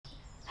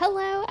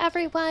Hello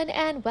everyone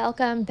and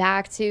welcome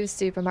back to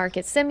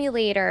Supermarket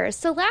Simulator.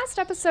 So last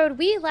episode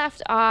we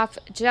left off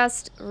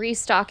just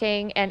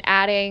restocking and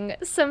adding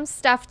some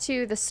stuff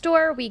to the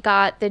store. We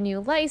got the new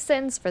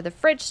license for the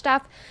fridge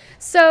stuff.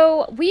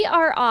 So we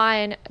are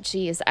on,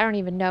 geez, I don't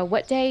even know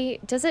what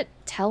day. Does it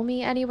tell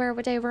me anywhere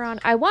what day we're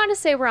on? I want to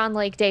say we're on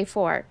like day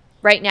 4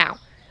 right now.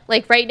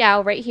 Like right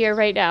now, right here,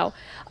 right now.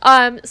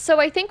 So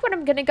I think what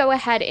I'm going to go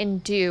ahead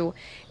and do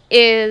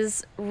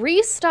is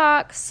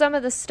restock some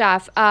of the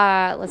stuff.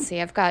 Let's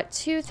see, I've got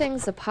 2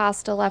 things of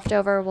pasta left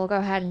over. We'll go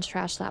ahead and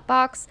trash that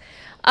box.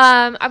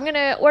 I'm going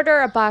to order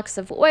a box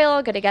of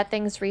oil, going to get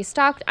things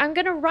restocked. I'm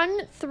going to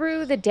run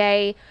through the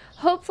day,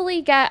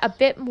 hopefully get a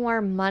bit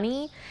more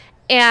money,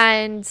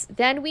 and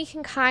then we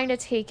can kind of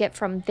take it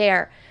from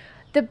there.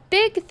 The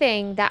big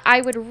thing that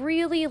I would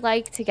really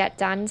like to get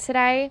done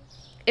today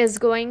is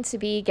going to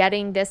be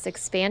getting this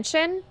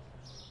expansion.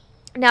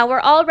 Now,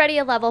 we're already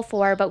a level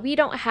 4, but we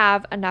don't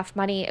have enough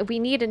money. We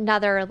need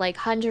another like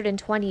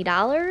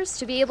 $120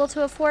 to be able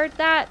to afford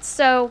that.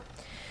 So,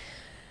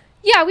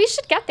 yeah, we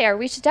should get there.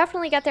 We should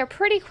definitely get there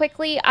pretty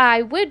quickly.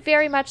 I would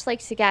very much like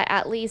to get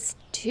at least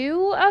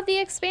 2 of the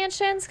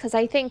expansions, because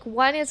I think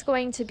one is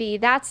going to be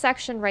that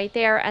section right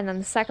there, and then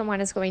the second one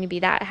is going to be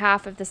that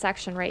half of the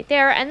section right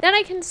there. And then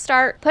I can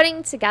start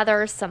putting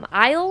together some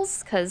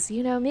aisles, because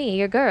you know me,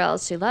 your girl,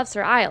 she loves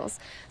her aisles.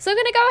 So I'm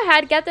going to go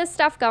ahead, get this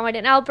stuff going,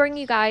 and I'll bring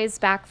you guys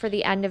back for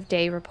the end of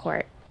day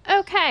report.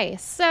 Okay,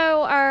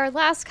 so our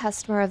last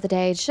customer of the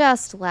day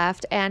just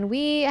left, and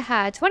we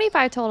had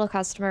 25 total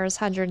customers,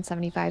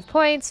 175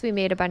 points. We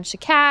made a bunch of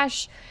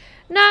cash.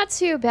 Not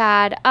too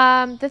bad.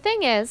 The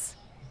thing is,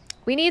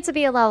 we need to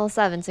be a level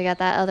 7 to get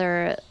that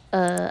other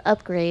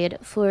upgrade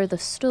for the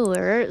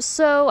store.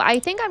 So I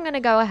think I'm going to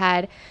go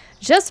ahead,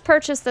 just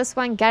purchase this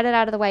one, get it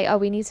out of the way. Oh,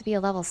 we need to be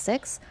a level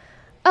 6?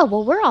 Oh,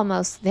 well, we're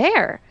almost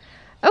there.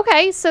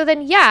 Okay, so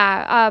then,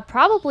 yeah,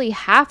 probably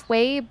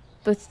halfway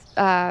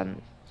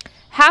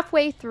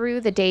through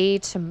the day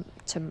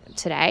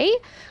today,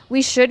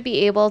 we should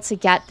be able to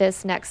get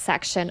this next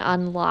section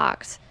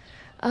unlocked.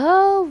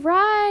 Oh,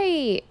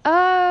 right.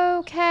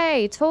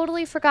 Okay.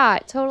 Totally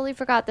forgot. Totally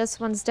forgot this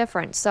one's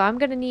different. So I'm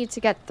going to need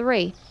to get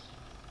 3.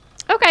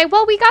 Okay,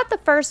 well, we got the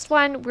first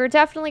one. We're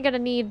definitely going to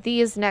need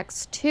these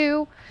next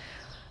 2.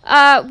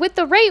 With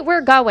the rate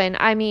we're going,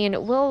 I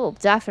mean, we'll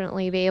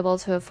definitely be able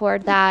to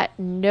afford that.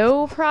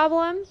 No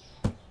problem.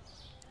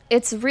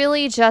 It's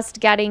really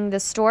just getting the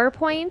store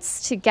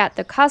points to get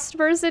the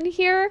customers in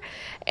here,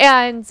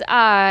 and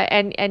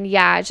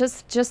yeah,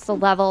 just the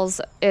levels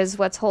is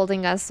what's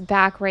holding us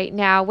back right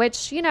now,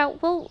 which, you know,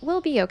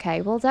 we'll be okay.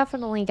 We'll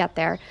definitely get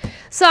there.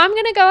 So I'm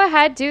gonna go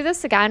ahead, do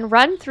this again,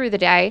 run through the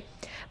day,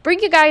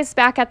 bring you guys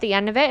back at the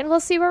end of it, and we'll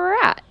see where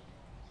we're at.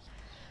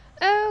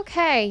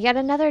 Okay, yet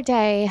another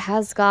day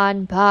has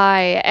gone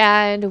by,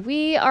 and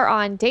we are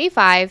on day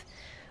 5.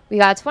 We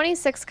got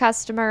 26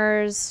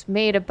 customers,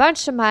 made a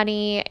bunch of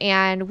money,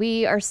 and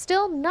we are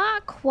still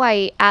not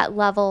quite at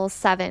level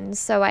 7.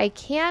 So I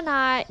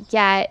cannot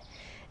get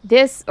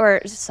this, or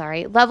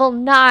sorry, level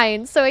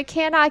 9. So I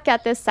cannot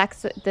get this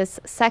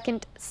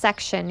second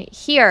section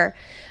here.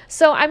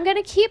 So I'm going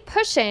to keep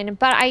pushing,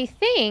 but I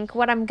think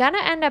what I'm going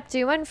to end up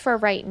doing for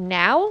right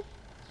now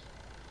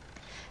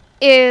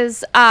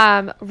is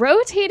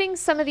rotating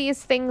some of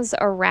these things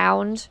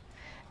around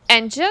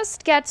and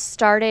just get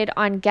started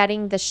on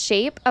getting the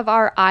shape of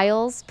our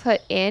aisles put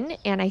in.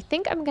 And I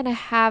think I'm going to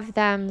have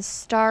them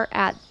start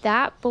at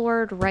that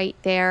board right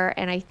there.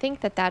 And I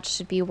think that that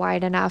should be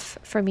wide enough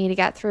for me to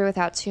get through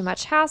without too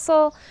much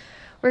hassle.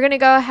 We're going to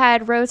go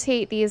ahead,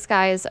 rotate these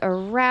guys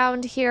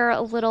around here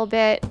a little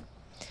bit.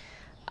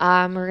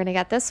 We're going to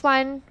get this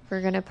one.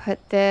 We're going to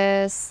put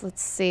this,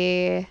 let's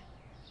see,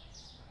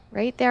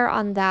 right there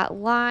on that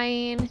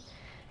line.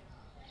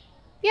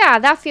 Yeah,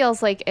 that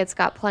feels like it's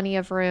got plenty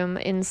of room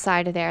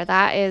inside of there.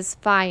 That is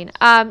fine.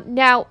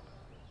 Now,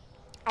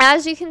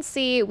 as you can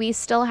see, we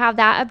still have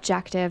that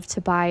objective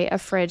to buy a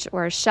fridge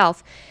or a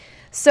shelf.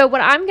 So what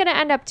I'm going to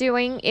end up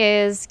doing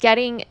is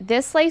getting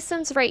this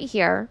license right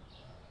here.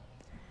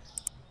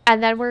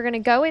 And then we're going to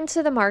go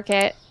into the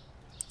market,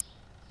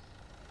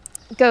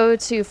 go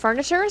to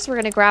furnitures. We're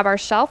going to grab our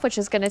shelf, which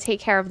is going to take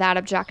care of that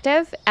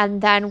objective.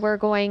 And then we're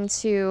going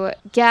to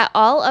get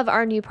all of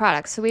our new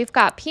products. So we've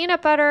got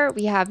peanut butter,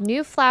 we have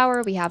new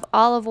flour, we have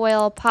olive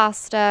oil,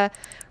 pasta,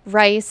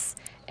 rice,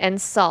 and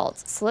salt.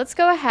 So let's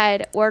go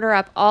ahead, order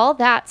up all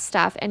that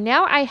stuff. And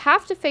now I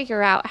have to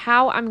figure out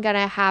how I'm going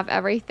to have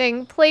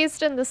everything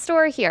placed in the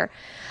store here.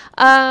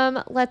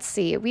 Let's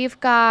see. We've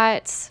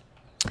got...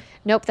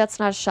 Nope, that's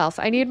not a shelf.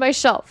 I need my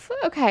shelf.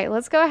 Okay,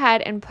 let's go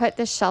ahead and put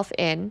this shelf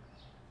in.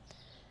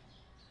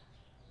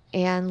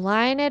 And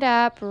line it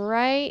up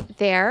right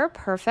there.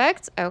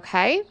 Perfect.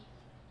 Okay.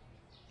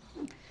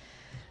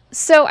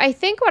 So I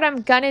think what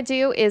I'm going to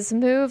do is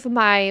move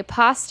my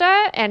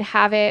pasta and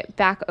have it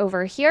back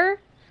over here.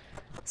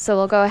 So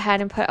we'll go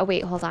ahead and put, oh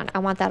wait, hold on. I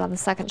want that on the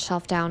second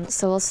shelf down.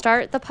 So we'll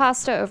start the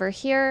pasta over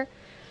here.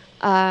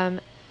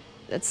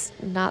 It's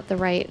not the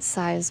right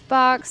size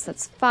box.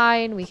 That's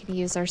fine. We can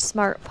use our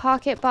smart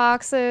pocket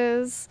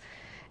boxes.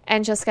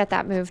 and just get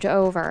that moved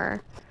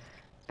over.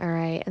 All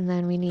right, and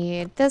then we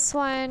need this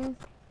one.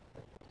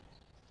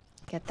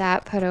 Get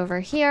that put over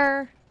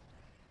here.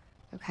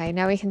 Okay,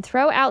 now we can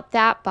throw out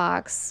that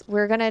box.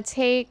 We're going to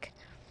take,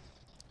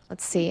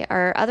 let's see,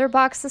 our other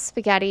box of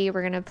spaghetti.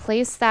 We're going to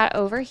place that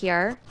over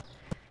here.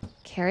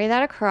 Carry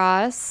that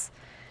across.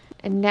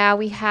 And now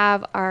we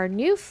have our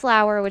new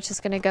flour, which is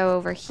going to go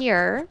over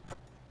here.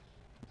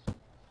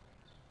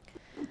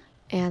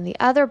 And the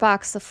other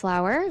box of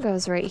flour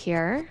goes right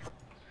here.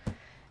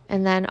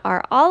 And then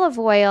our olive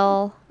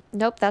oil,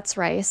 nope, that's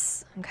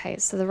rice. Okay,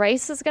 so the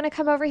rice is going to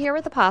come over here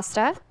with the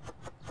pasta.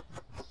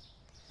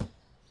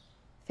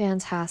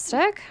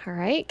 Fantastic. All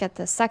right, get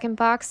the second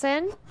box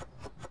in.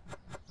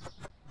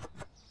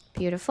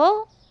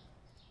 Beautiful.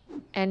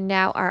 And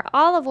now our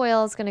olive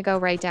oil is going to go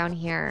right down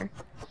here.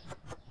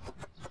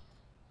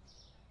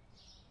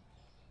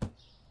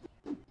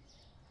 And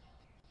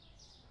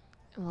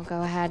we'll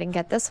go ahead and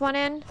get this one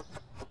in.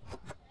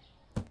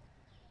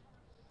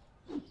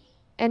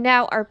 And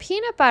now our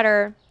peanut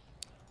butter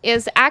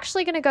is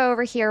actually going to go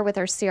over here with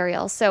our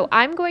cereal. So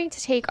I'm going to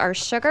take our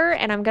sugar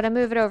and I'm going to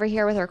move it over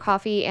here with our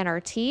coffee and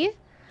our tea.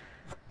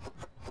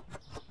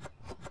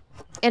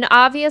 And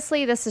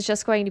obviously this is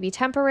just going to be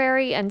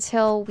temporary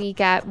until we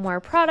get more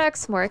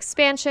products, more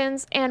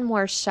expansions, and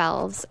more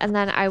shelves. And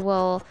then I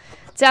will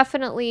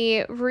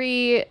definitely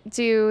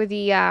redo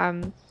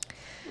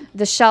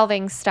the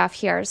shelving stuff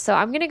here. So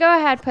I'm going to go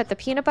ahead and put the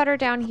peanut butter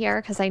down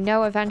here because I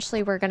know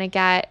eventually we're going to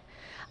get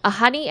a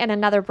honey and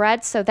another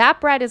bread. So that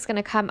bread is going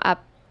to come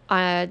up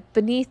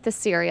beneath the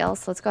cereal.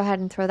 So let's go ahead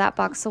and throw that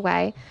box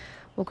away.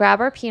 We'll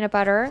grab our peanut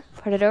butter,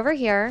 put it over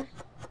here.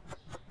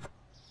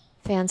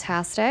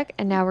 Fantastic.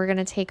 And now we're going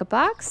to take a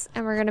box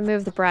and we're going to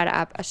move the bread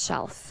up a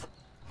shelf.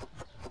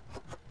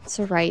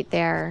 So right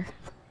there.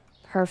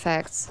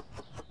 Perfect.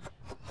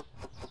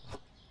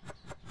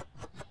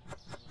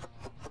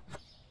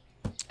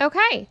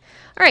 Okay.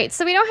 All right.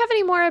 So we don't have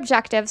any more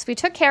objectives. We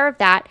took care of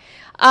that.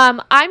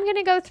 I'm going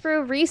to go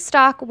through,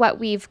 restock what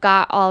we've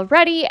got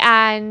already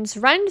and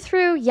run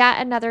through yet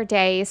another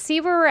day,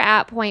 see where we're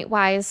at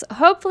point-wise.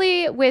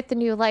 Hopefully with the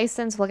new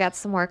license, we'll get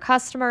some more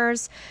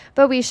customers,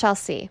 but we shall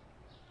see.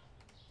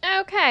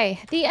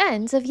 Okay, the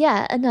end of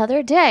yet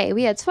another day.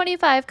 We had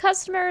 25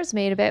 customers,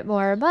 made a bit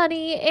more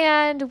money,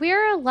 and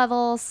we're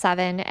level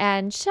 7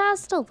 and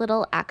just a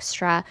little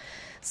extra.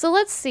 So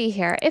let's see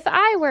here. If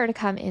I were to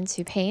come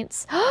into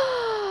paints,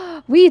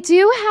 we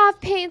do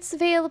have paints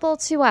available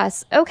to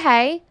us.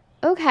 Okay.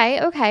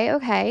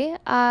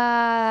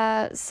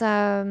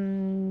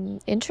 Some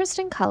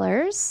interesting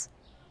colors.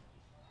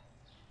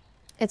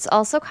 It's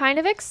also kind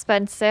of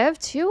expensive,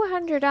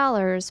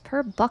 $200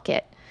 per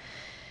bucket.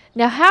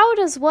 Now, how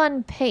does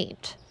one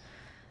paint?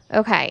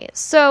 Okay,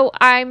 so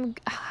I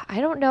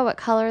don't know what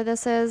color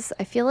this is.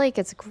 I feel like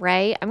it's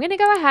gray. I'm going to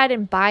go ahead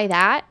and buy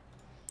that.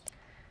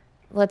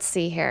 Let's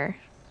see here.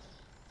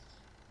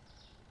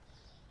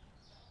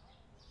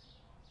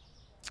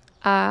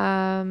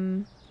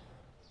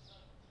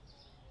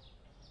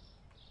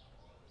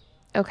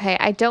 Okay,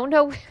 I don't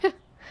know.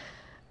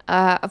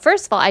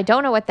 First of all, I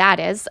don't know what that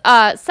is.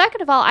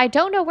 Second of all, I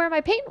don't know where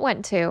my paint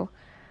went to.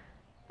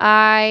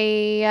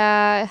 Oh,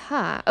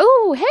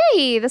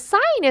 hey, the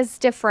sign is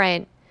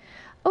different.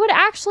 Oh, it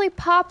actually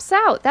pops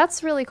out.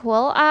 That's really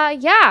cool.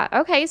 Yeah,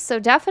 okay, so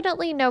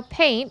definitely no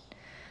paint.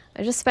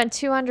 I just spent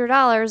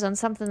 $200 on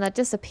something that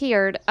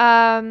disappeared.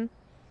 Oh,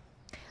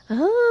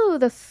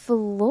 the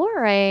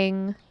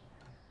flooring.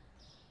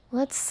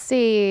 Let's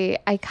see.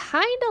 I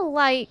kind of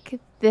like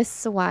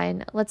this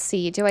one. Let's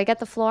see. Do I get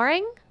the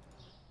flooring?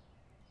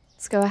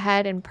 Let's go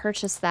ahead and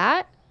purchase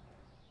that.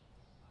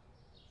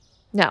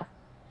 No.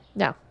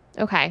 No.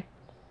 Okay.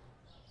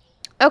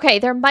 Okay,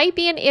 there might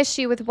be an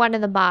issue with one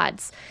of the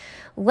mods.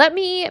 Let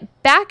me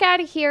back out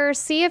of here,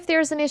 see if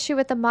there's an issue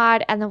with the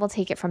mod, and then we'll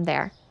take it from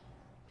there.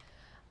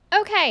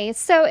 Okay,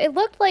 so it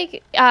looked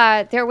like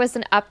there was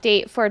an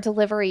update for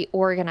Delivery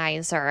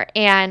Organizer,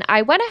 and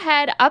I went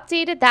ahead,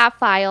 updated that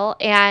file,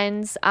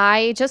 and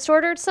I just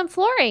ordered some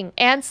flooring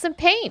and some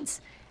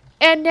paint.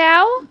 And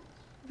now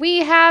we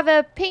have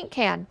a paint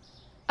can.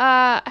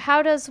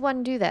 How does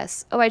one do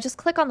this? Oh, I just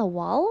click on the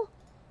wall?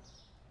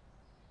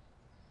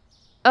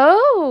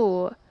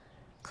 Oh,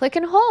 click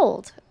and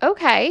hold.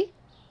 Okay.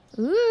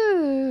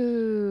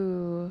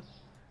 Ooh.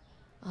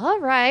 All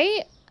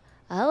right.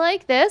 I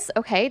like this.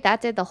 Okay,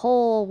 that did the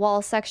whole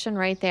wall section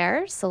right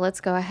there. So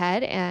let's go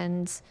ahead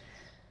and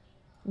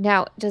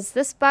now, does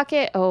this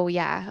bucket? Oh,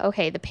 yeah.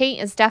 Okay, the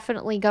paint is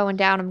definitely going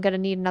down. I'm going to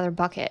need another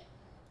bucket.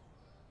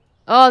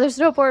 Oh, there's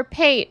no more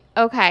paint.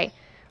 Okay.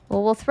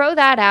 Well, we'll throw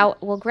that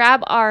out. We'll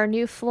grab our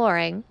new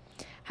flooring.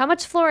 How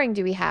much flooring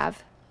do we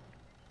have?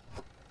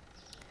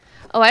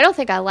 Oh, I don't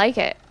think I like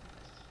it.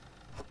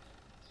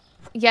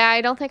 Yeah,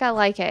 I don't think I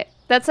like it.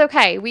 That's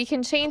okay. We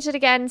can change it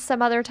again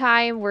some other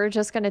time. We're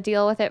just going to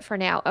deal with it for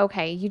now.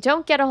 Okay, you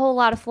don't get a whole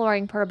lot of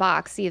flooring per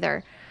box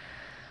either.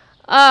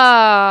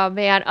 Oh,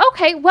 man.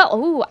 Okay, well,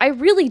 ooh, I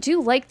really do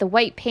like the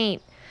white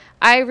paint.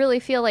 I really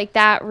feel like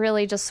that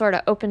really just sort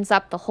of opens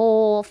up the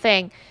whole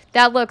thing.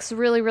 That looks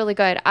really, really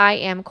good. I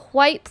am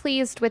quite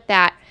pleased with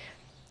that.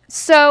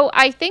 So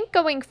I think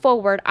going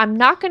forward, I'm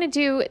not going to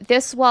do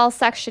this wall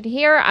section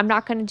here. I'm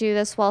not going to do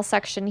this wall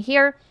section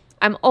here.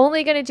 I'm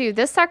only going to do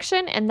this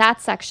section and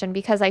that section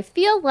because I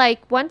feel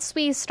like once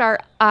we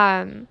start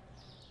upgrading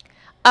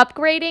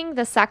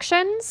the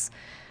sections,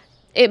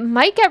 it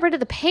might get rid of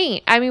the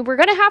paint. I mean, we're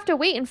going to have to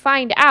wait and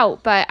find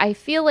out, but I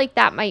feel like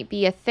that might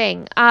be a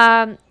thing.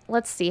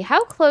 Let's see.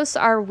 How close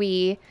are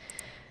we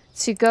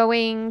to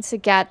going to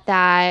get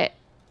that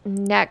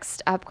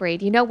next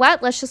upgrade? You know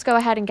what? Let's just go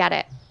ahead and get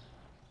it.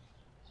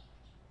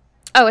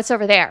 Oh, it's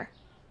over there.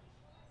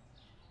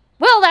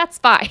 Well, that's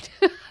fine.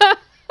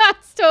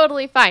 That's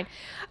totally fine.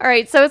 All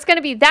right, so it's going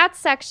to be that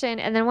section,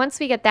 and then once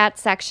we get that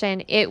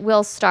section, it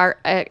will start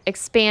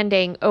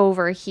expanding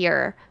over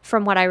here,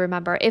 from what I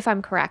remember, if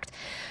I'm correct.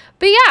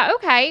 But yeah,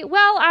 okay.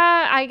 Well,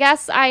 I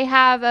guess I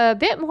have a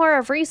bit more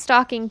of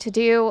restocking to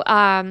do.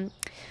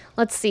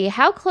 Let's see.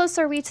 How close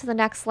are we to the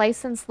next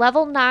license?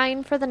 Level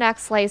 9 for the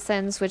next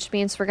license, which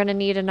means we're going to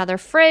need another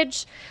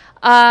fridge.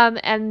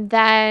 And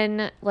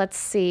then, let's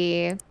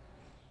see.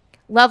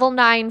 Level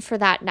 9 for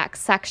that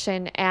next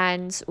section.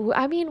 And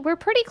I mean, we're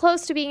pretty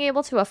close to being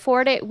able to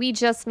afford it. We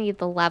just need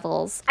the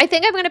levels. I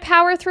think I'm going to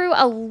power through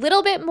a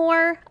little bit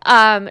more,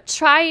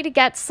 try to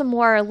get some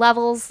more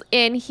levels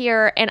in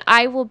here, and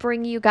I will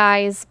bring you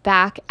guys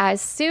back as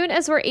soon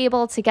as we're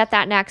able to get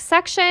that next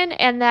section,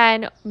 and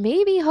then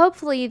maybe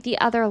hopefully the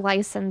other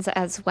license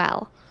as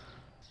well.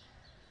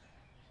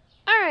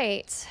 All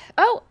right.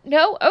 Oh,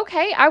 no.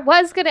 Okay. I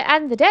was going to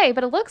end the day,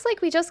 but it looks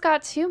like we just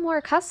got 2 more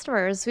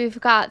customers.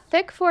 We've got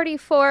Thick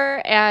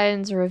 44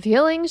 and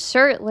Revealing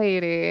Shirt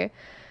Lady.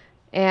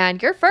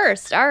 And you're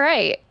first. All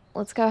right.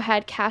 Let's go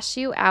ahead. Cash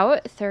you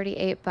out.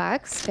 38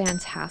 bucks.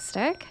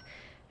 Fantastic.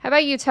 How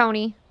about you,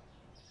 Tony?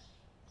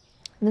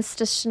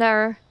 Mr.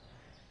 Schnurr.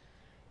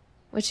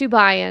 What you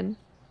buying?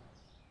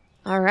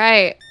 All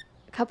right.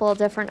 Couple of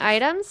different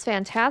items.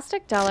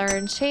 Fantastic. Dollar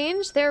and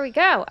change. There we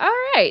go. All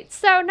right.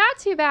 So not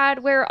too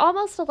bad. We're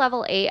almost to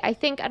level 8. I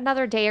think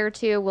another day or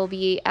two we'll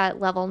be at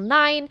level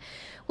 9.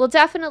 We'll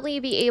definitely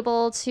be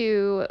able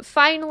to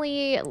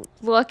finally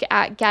look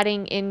at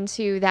getting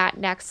into that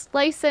next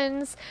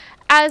license,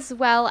 as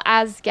well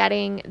as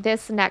getting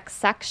this next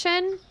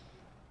section,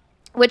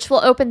 which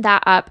will open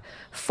that up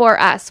for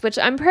us, which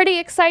I'm pretty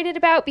excited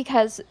about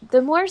because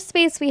the more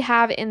space we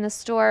have in the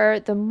store,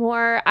 the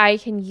more I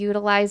can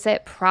utilize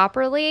it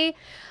properly.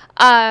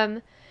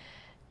 And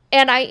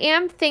I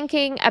am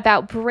thinking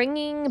about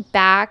bringing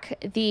back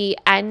the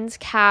end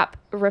cap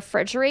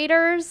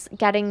refrigerators,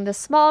 getting the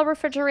small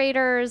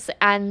refrigerators,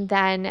 and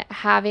then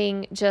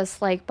having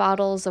just like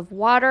bottles of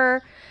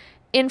water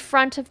in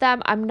front of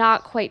them. I'm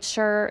not quite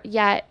sure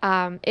yet.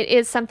 It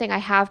is something I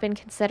have been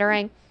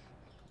considering.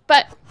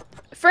 But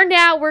for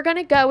now, we're going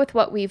to go with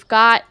what we've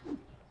got.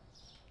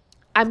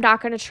 I'm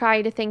not going to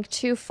try to think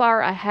too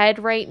far ahead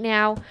right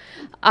now.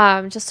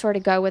 Just sort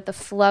of go with the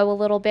flow a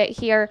little bit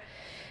here.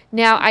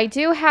 Now, I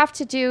do have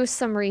to do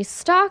some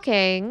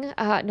restocking.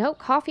 No,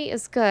 coffee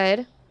is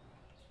good.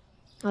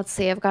 Let's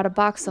see. I've got a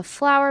box of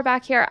flour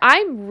back here.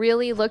 I'm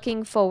really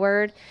looking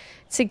forward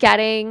to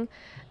getting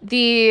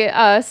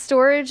the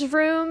storage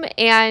room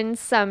and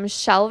some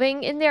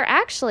shelving in there.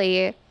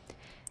 Actually,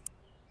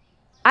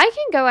 I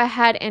can go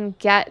ahead and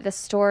get the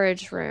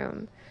storage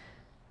room,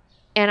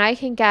 and I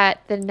can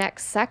get the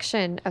next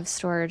section of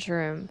storage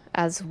room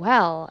as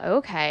well.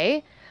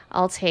 Okay,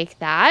 I'll take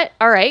that.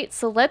 All right,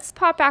 so let's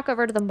pop back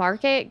over to the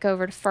market, go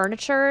over to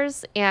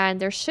furnitures,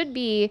 and there should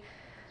be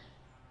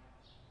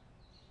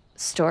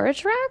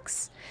storage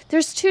racks.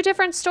 There's 2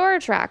 different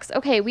storage racks.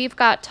 Okay, we've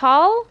got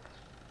tall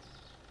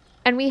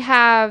and we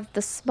have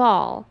the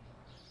small.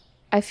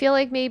 I feel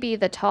like maybe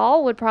the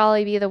tall would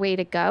probably be the way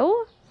to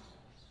go.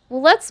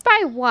 Well, let's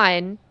buy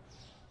 1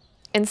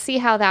 and see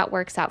how that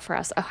works out for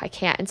us. Oh, I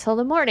can't until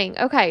the morning.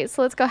 Okay,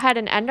 so let's go ahead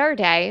and end our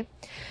day.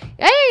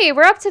 Hey,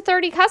 we're up to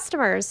 30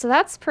 customers, so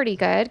that's pretty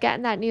good.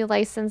 Getting that new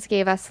license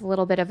gave us a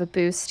little bit of a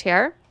boost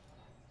here.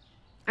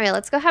 All right,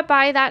 let's go ahead and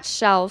buy that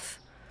shelf,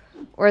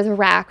 or the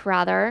rack,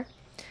 rather.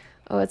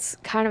 Oh, it's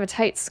kind of a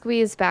tight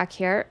squeeze back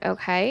here.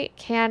 Okay,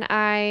 can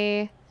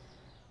I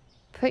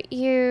put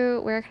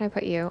you... Where can I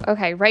put you?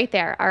 Okay, right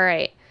there. All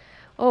right.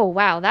 Oh,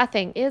 wow, that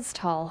thing is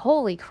tall.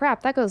 Holy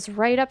crap, that goes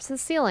right up to the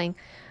ceiling.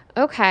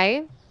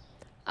 Okay.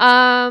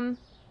 Now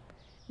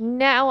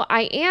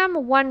I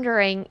am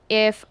wondering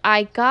if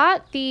I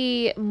got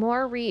the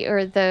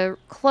the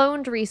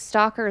cloned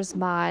restockers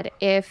mod,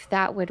 if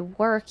that would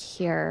work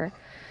here.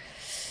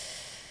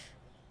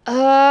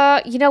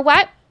 You know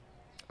what?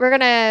 We're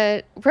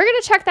gonna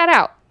check that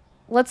out.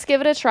 Let's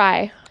give it a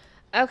try.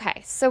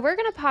 Okay, so we're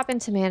going to pop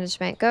into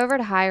management, go over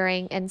to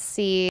hiring, and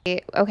see.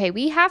 Okay,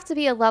 we have to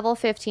be a level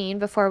 15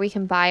 before we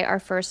can buy our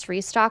first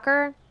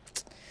restocker.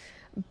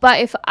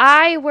 But if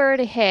I were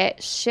to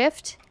hit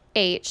Shift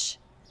H,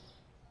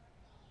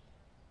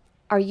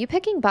 are you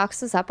picking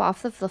boxes up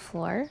off of the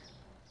floor?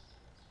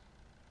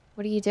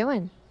 What are you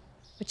doing?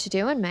 What you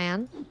doing,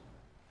 man?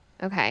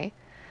 Okay.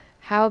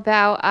 How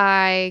about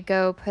I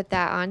go put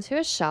that onto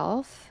a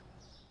shelf?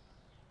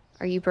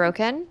 Are you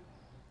broken?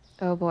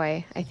 Oh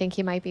boy, I think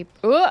he might be,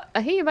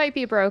 he might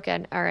be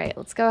broken. All right,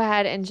 let's go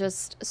ahead and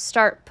just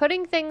start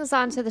putting things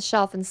onto the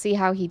shelf and see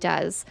how he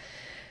does.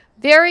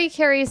 Very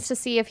curious to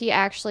see if he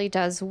actually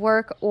does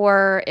work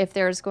or if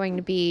there's going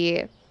to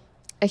be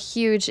a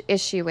huge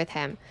issue with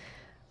him.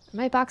 Are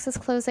my boxes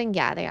closing?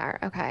 Yeah, they are.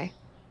 Okay.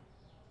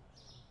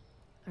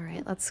 All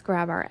right, let's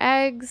grab our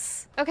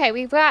eggs. Okay,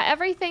 we've got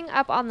everything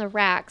up on the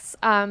racks,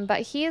 but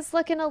he is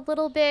looking a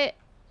little bit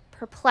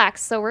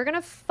perplexed. So we're going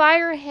to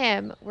fire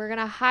him. We're going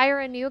to hire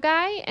a new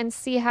guy and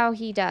see how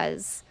he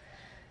does.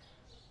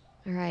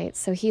 All right,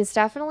 so he's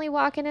definitely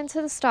walking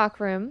into the stock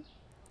room.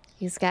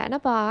 He's getting a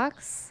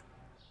box.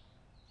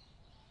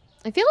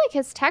 I feel like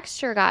his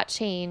texture got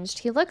changed.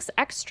 He looks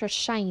extra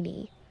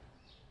shiny.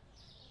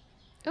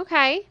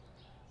 Okay.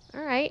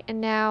 All right,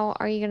 and now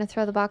are you going to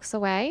throw the box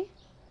away?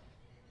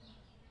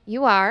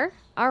 You are.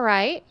 All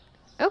right.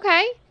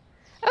 Okay.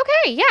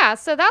 Okay, yeah,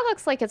 so that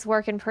looks like it's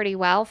working pretty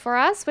well for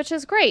us, which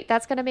is great.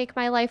 That's going to make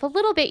my life a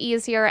little bit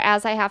easier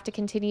as I have to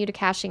continue to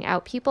cashing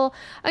out people.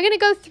 I'm going to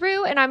go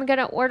through and I'm going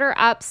to order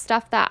up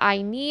stuff that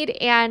I need,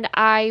 and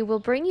I will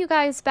bring you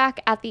guys back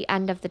at the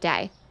end of the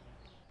day.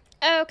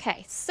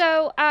 Okay,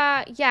 so,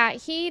 yeah,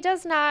 he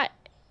does not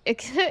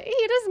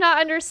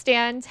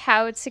understand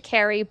how to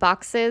carry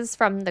boxes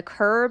from the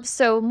curb,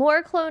 so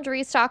more cloned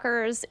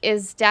restockers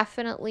is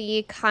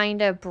definitely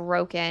kind of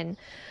broken.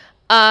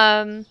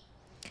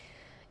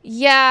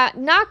 Yeah,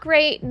 not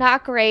great,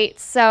 not great.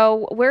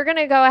 So we're going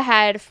to go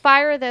ahead,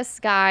 fire this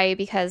guy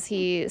because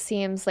he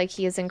seems like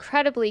he is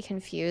incredibly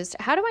confused.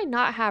 How do I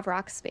not have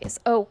rack space?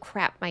 Oh,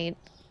 crap. My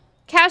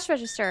cash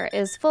register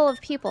is full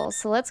of people.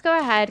 So let's go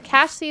ahead,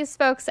 cash these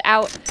folks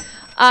out.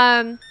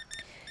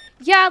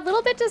 Yeah, a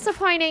little bit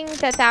disappointing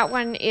that that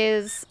one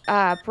is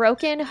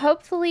broken.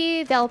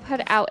 Hopefully they'll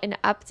put out an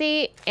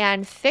update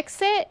and fix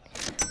it.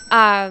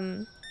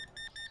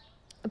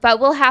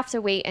 But we'll have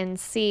to wait and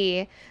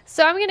see.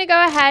 So I'm going to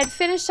go ahead,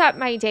 finish up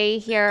my day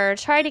here,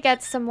 try to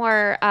get some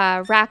more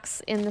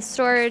racks in the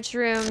storage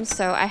room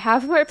so I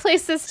have more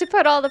places to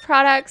put all the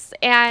products,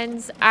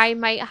 and I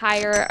might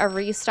hire a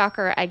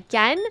restocker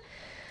again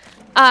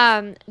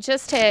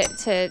just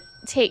to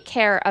take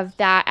care of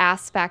that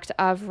aspect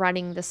of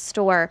running the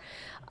store.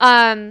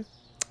 And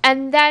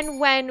then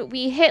when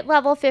we hit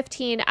level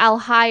 15, I'll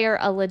hire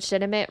a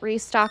legitimate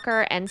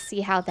restocker and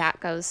see how that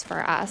goes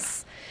for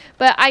us.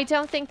 But I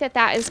don't think that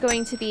that is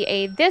going to be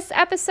a this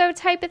episode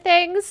type of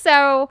thing.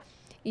 So,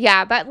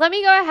 yeah. But let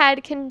me go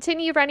ahead,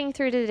 continue running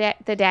through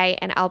the day,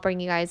 and I'll bring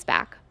you guys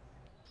back.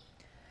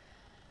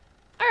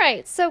 All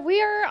right. So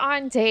we are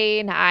on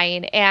day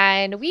 9,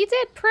 and we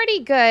did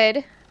pretty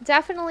good.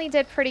 Definitely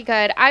did pretty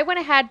good. I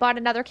went ahead, bought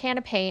another can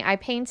of paint. I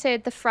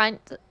painted the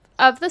front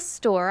of the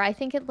store. I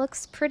think it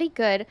looks pretty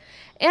good.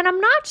 And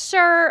I'm not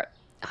sure...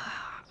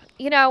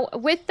 You know,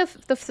 with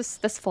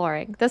this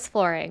flooring,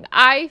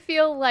 I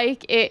feel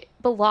like it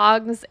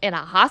belongs in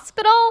a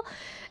hospital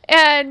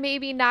and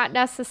maybe not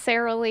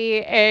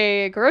necessarily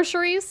a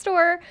grocery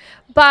store.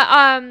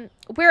 But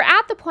we're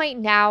at the point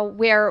now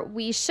where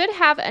we should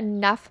have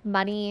enough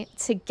money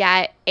to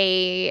get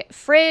a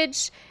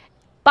fridge,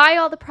 buy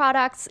all the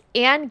products,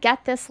 and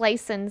get this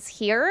license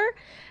here.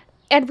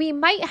 And we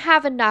might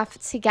have enough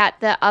to get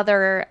the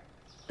other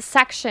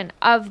section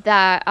of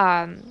the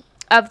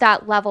of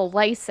that level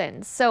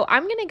license. So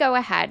I'm going to go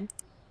ahead,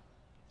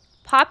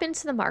 pop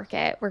into the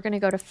market. We're going to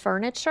go to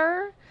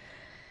furniture.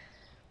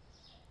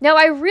 Now,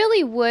 I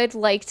really would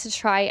like to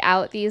try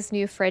out these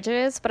new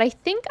fridges, but I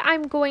think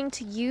I'm going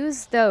to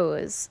use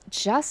those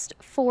just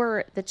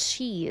for the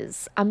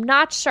cheese. I'm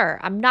not sure.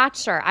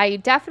 I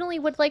definitely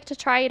would like to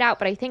try it out,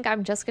 but I think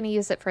I'm just going to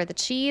use it for the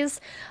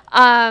cheese.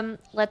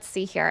 Let's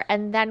see here.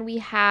 And then we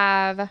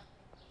have,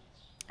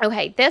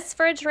 okay, this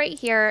fridge right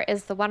here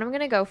is the one I'm going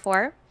to go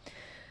for.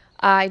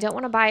 I don't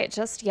want to buy it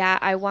just yet.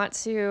 I want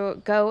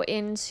to go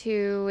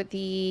into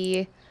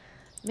the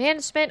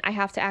management. I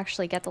have to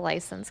actually get the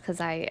license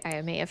because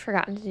I may have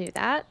forgotten to do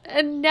that.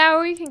 And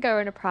now we can go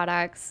into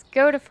products,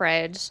 go to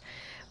fridge,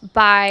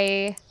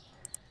 buy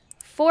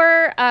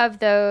 4 of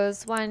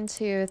those. 1,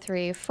 2,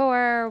 3,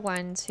 4.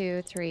 1,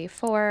 2, 3,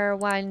 4.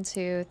 1,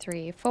 2,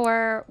 3,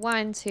 4.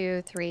 1,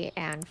 2, 3,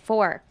 and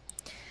 4.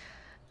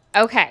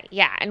 Okay,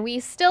 yeah, and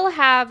we still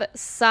have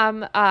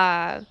some...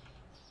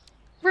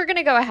 we're going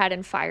to go ahead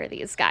and fire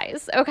these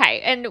guys.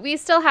 Okay, and we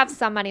still have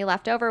some money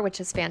left over,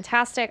 which is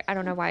fantastic. I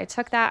don't know why I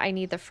took that. I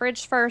need the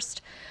fridge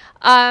first.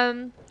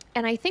 And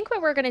I think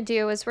what we're going to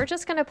do is we're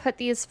just going to put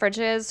these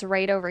fridges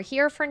right over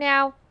here for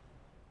now.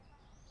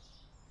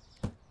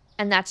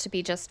 And that should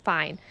be just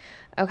fine.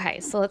 Okay,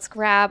 so let's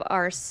grab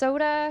our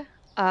soda.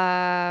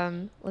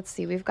 Let's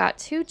see, we've got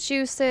 2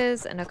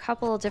 juices and a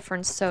couple of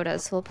different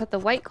sodas. So we'll put the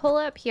white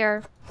cola up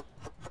here.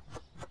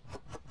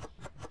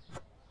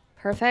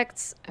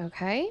 Perfect.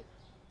 Okay.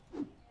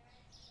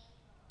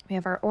 We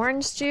have our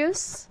orange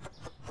juice.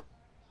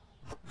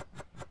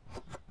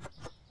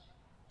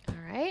 All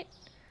right.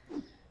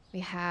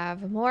 We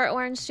have more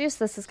orange juice.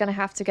 This is going to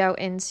have to go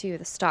into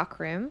the stock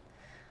room.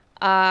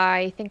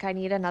 I think I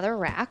need another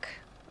rack.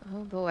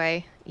 Oh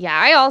boy. Yeah,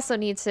 I also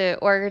need to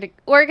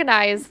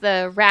organize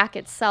the rack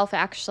itself,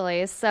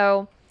 actually.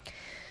 So,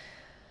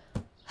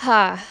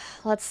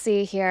 let's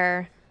see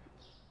here.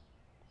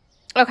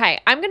 Okay,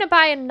 I'm going to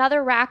buy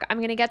another rack. I'm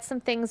going to get some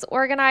things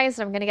organized.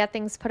 I'm going to get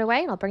things put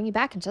away, and I'll bring you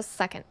back in just a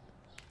second.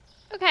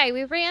 Okay,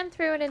 we ran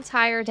through an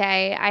entire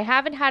day. I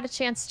haven't had a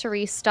chance to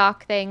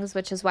restock things,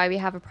 which is why we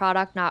have a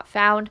product not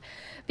found,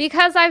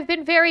 because I've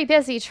been very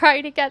busy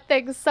trying to get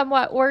things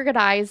somewhat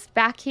organized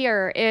back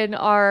here in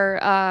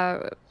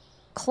our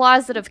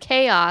closet of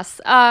chaos.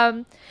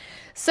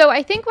 So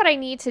I think what I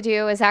need to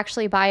do is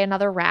actually buy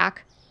another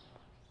rack.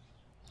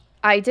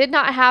 I did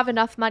not have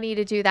enough money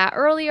to do that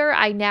earlier.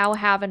 I now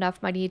have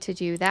enough money to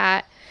do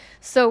that.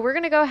 So we're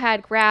going to go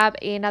ahead, grab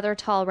another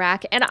tall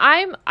rack. And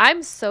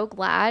I'm so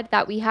glad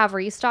that we have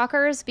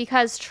restockers,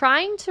 because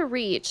trying to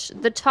reach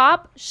the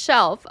top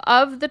shelf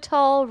of the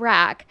tall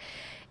rack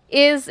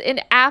is an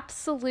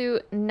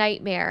absolute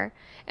nightmare.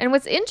 And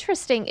what's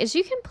interesting is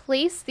you can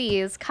place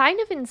these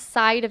kind of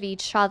inside of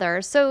each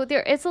other. So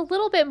there is a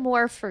little bit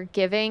more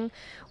forgiving,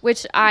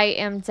 which I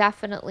am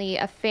definitely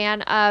a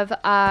fan of.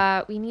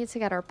 We need to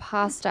get our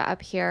pasta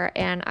up here,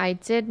 and I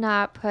did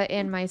not put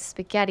in my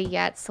spaghetti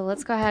yet. So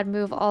let's go ahead and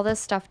move all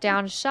this stuff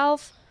down a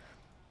shelf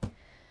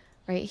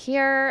right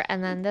here.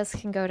 And then this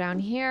can go down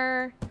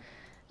here.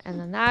 And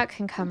then that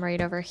can come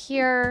right over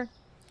here.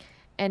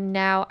 And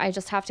now I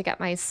just have to get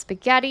my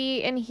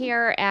spaghetti in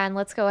here, and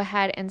let's go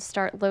ahead and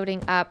start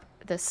loading up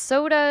the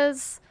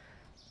sodas.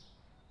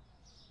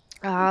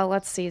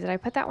 Let's see. Did I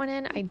put that one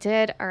in? I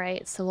did. All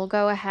right. So we'll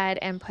go ahead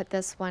and put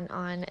this one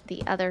on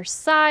the other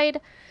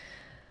side.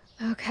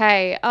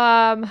 Okay.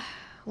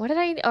 What did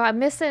I... Oh, I'm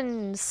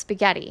missing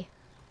spaghetti.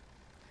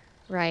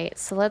 Right.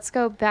 So let's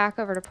go back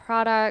over to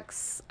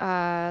products.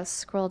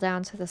 Scroll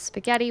down to the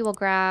spaghetti. We'll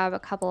grab a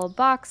couple of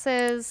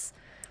boxes.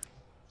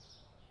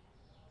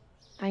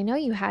 I know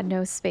you had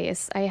no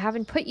space. I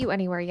haven't put you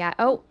anywhere yet.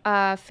 Oh,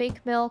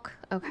 fake milk.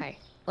 Okay,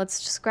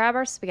 let's just grab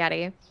our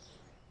spaghetti.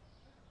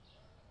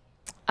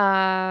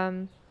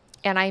 And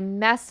I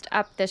messed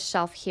up this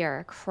shelf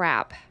here.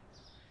 Crap.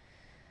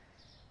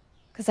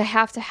 Because I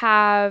have to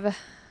have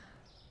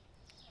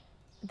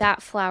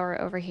that flour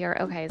over here.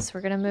 Okay, so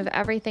we're going to move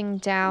everything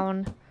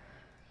down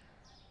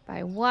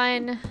by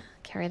one.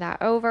 Carry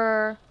that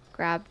over.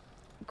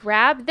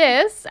 Grab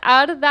this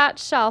out of that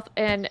shelf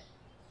and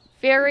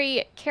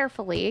very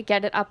carefully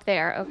get it up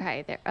there.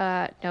 Okay,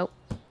 there. Nope.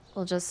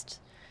 We'll just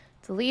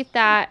delete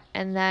that,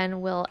 and then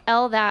we'll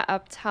L that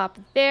up top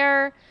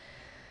there.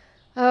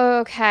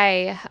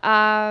 Okay.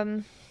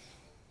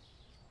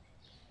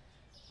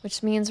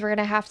 Which means we're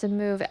gonna have to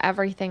move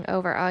everything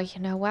over. Oh, you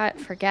know what?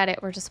 Forget it.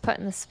 We're just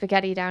putting the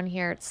spaghetti down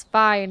here. It's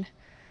fine.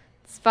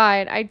 It's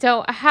fine. I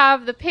don't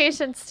have the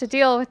patience to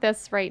deal with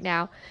this right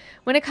now.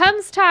 When it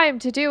comes time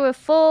to do a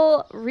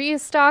full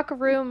restock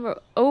room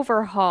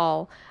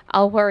overhaul,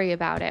 I'll worry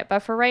about it. But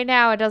for right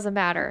now, it doesn't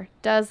matter.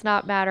 Does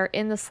not matter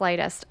in the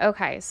slightest.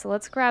 Okay, so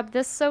let's grab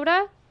this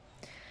soda.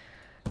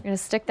 We're going to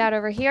stick that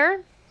over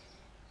here.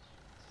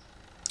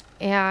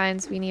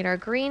 And we need our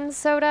green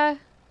soda.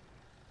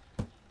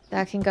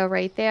 That can go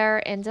right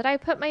there. And did I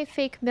put my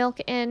fake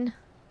milk in?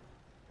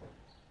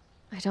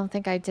 I don't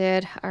think I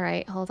did. All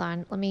right, hold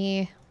on. Let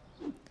me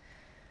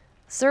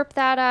zerp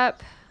that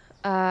up.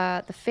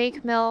 The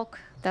fake milk,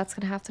 that's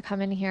going to have to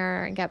come in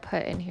here and get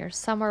put in here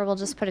somewhere. We'll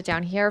just put it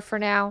down here for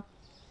now.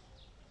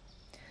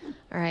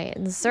 All right,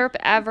 and zerp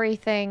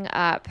everything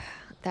up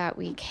that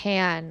we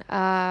can.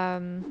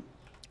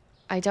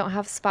 I don't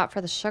have a spot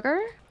for the sugar.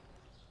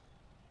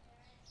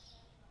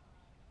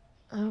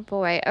 Oh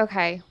boy.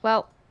 Okay,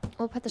 well,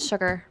 we'll put the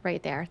sugar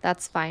right there.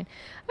 That's fine.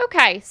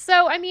 Okay,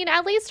 so, I mean,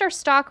 at least our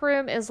stock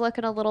room is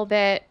looking a little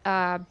bit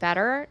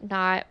better.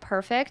 Not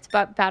perfect,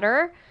 but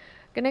better.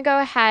 Gonna go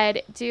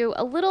ahead, do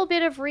a little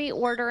bit of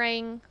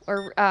reordering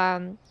or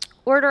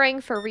ordering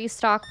for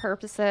restock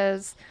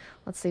purposes.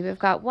 Let's see, we've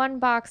got one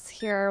box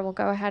here. We'll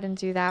go ahead and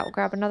do that. We'll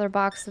grab another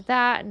box of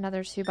that,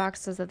 another 2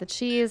 boxes of the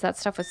cheese. That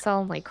stuff was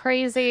selling like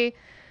crazy.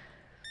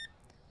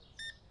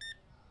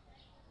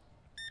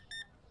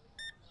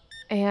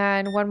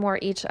 And one more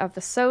each of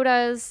the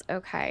sodas.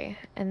 Okay,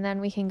 and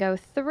then we can go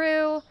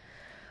through,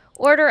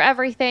 order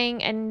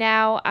everything, and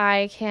now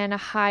I can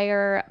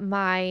hire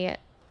my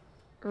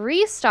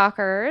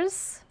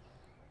restockers.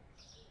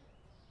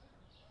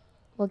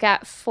 We'll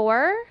get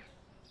 4.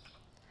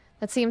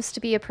 That seems to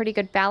be a pretty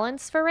good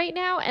balance for right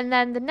now. And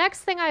then the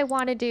next thing I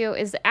want to do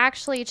is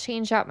actually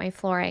change out my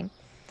flooring.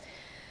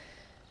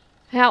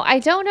 Now, I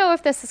don't know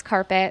if this is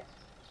carpet,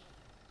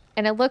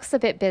 and it looks a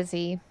bit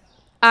busy.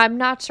 I'm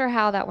not sure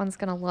how that one's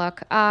going to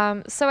look.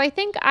 So I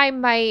think I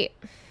might...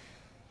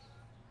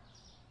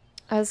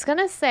 I was going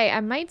to say I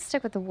might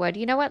stick with the wood.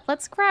 You know what?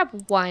 Let's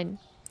grab one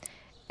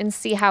and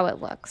see how it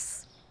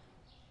looks.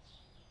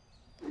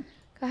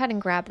 Go ahead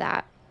and grab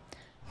that.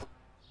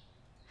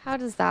 How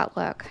does that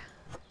look?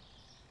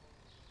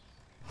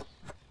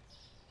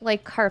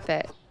 Like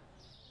carpet.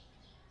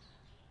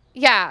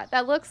 Yeah,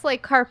 that looks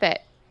like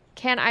carpet.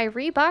 Can I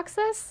rebox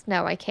this?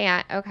 No, I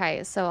can't.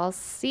 Okay, so I'll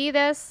see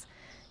this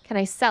Can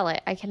I sell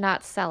it? I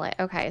cannot sell it.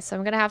 Okay, so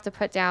I'm going to have to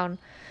put down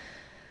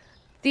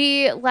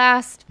the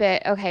last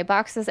bit. Okay,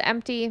 box is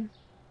empty.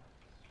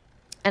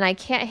 And I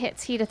can't hit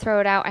T to throw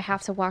it out. I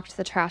have to walk to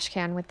the trash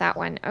can with that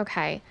one.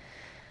 Okay.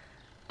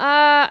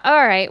 All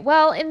right.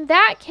 Well, in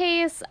that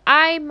case,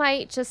 I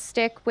might just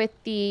stick with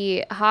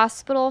the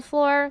hospital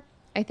floor.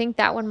 I think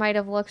that one might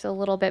have looked a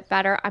little bit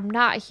better. I'm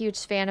not a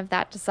huge fan of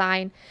that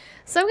design.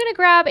 So I'm going to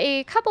grab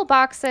a couple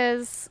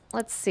boxes.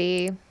 Let's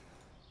see.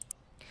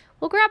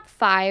 We'll grab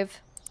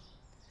 5.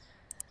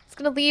 It's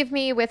going to leave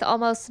me with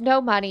almost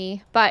no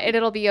money, but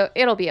it'll be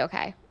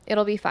okay.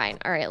 It'll be fine.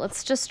 All right,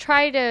 let's just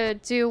try to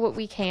do what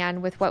we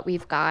can with what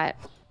we've got.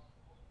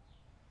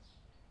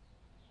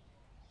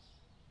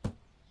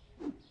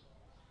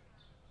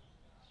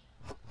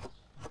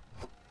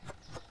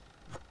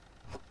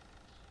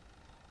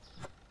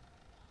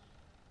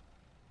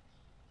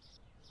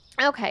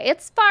 Okay,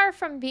 it's far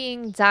from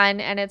being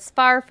done and it's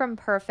far from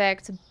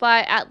perfect,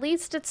 but at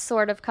least it's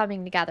sort of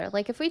coming together.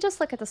 Like if we just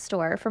look at the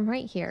store from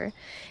right here,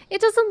 it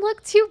doesn't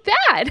look too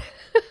bad.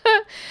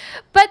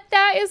 But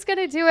that is going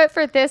to do it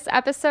for this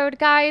episode,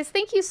 guys.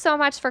 Thank you so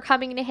much for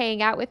coming to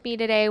hang out with me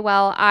today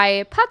while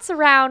I putz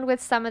around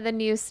with some of the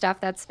new stuff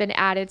that's been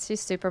added to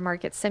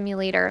Supermarket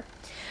Simulator.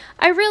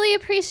 I really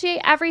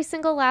appreciate every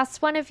single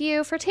last one of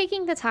you for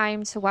taking the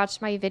time to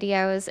watch my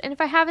videos. And if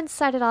I haven't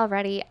said it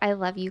already, I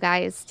love you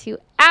guys to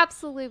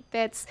absolute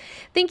bits.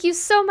 Thank you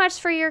so much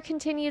for your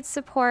continued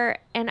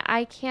support, and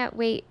I can't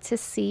wait to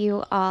see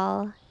you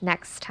all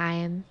next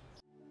time.